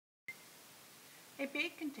A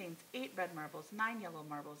bag contains 8 red marbles, 9 yellow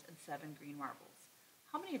marbles, and 7 green marbles.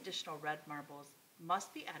 How many additional red marbles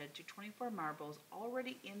must be added to 24 marbles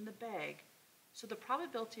already in the bag so the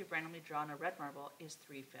probability of randomly drawing a red marble is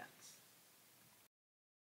 3/5?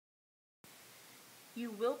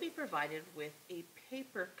 You will be provided with a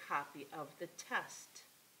paper copy of the test.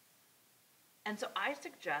 And so I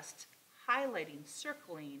suggest highlighting,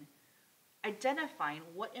 circling, identifying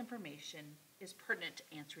what information is pertinent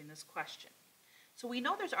to answering this question. So we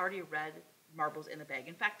know there's already red marbles in the bag.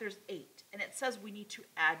 In fact, there's 8, and it says we need to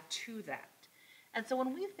add to that. And so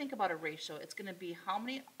when we think about a ratio, it's going to be how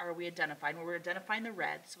many are we identifying? Well, we're identifying the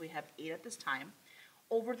red, so we have 8 at this time,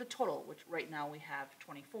 over the total, which right now we have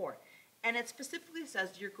 24. And it specifically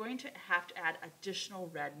says you're going to have to add additional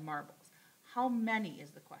red marbles. How many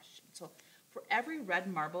is the question? So for every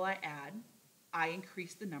red marble I add, I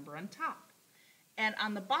increase the number on top. And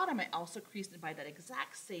on the bottom, I also increased it by that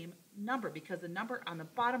exact same number because the number on the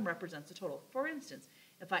bottom represents the total. For instance,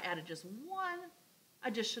 if I added just 1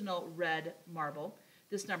 additional red marble,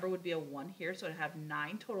 this number would be a 1 here, so I'd have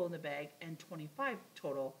 9 total in the bag and 25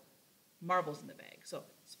 total marbles in the bag. So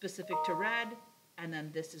specific to red, and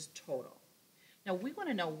then this is total. Now we want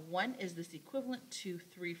to know when is this equivalent to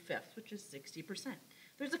 3/5, which is 60%.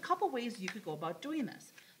 There's a couple ways you could go about doing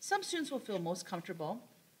this. Some students will feel most comfortable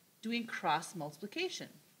doing cross multiplication.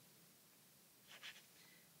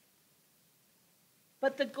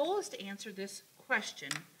 But the goal is to answer this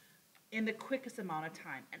question in the quickest amount of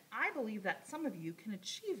time. And I believe that some of you can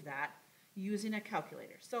achieve that using a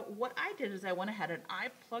calculator. So what I did is I went ahead and I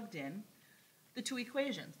plugged in the 2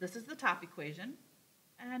 equations. This is the top equation,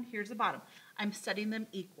 and here's the bottom. I'm setting them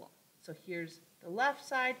equal. So here's the left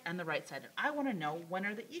side and the right side. And I want to know when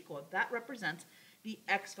are they equal. That represents the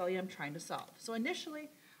x value I'm trying to solve. So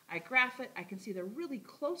initially, I graph it. I can see they're really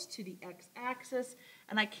close to the x-axis,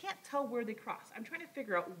 and I can't tell where they cross. I'm trying to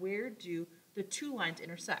figure out where do the 2 lines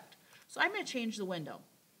intersect. So I'm going to change the window.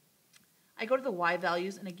 I go to the y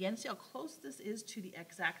values, and again, see how close this is to the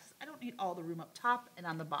x-axis. I don't need all the room up top and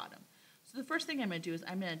on the bottom. So the first thing I'm going to do is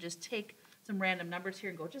I'm going to just take some random numbers here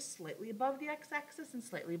and go just slightly above the x-axis and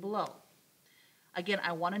slightly below. Again,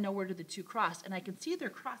 I want to know where do the 2 cross, and I can see they're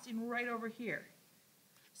crossing right over here.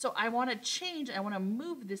 So I want to change, I want to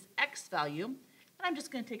move this x value, and I'm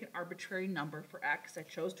just going to take an arbitrary number for x. I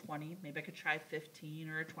chose 20, maybe I could try 15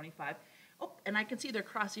 or 25. Oh, and I can see they're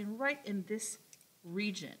crossing right in this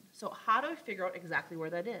region. So how do I figure out exactly where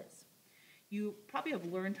that is? You probably have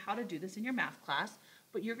learned how to do this in your math class,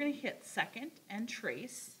 but you're going to hit second and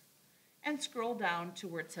trace and scroll down to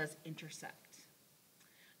where it says intersect.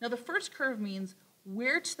 Now the first curve means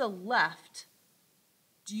where to the left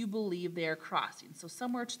do you believe they are crossing? So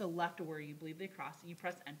somewhere to the left of where you believe they cross, and you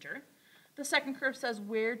press enter. The second curve says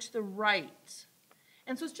where to the right.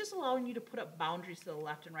 And so it's just allowing you to put up boundaries to the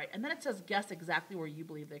left and right. And then it says guess exactly where you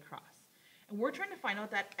believe they cross. And we're trying to find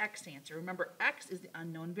out that x answer. Remember, x is the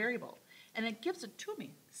unknown variable. And it gives it to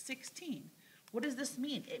me, 16. What does this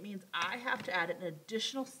mean? It means I have to add an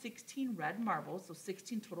additional 16 red marbles, so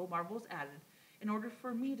 16 total marbles added, in order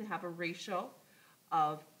for me to have a ratio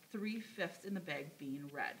of 3/5 in the bag being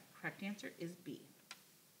red. Correct answer is B.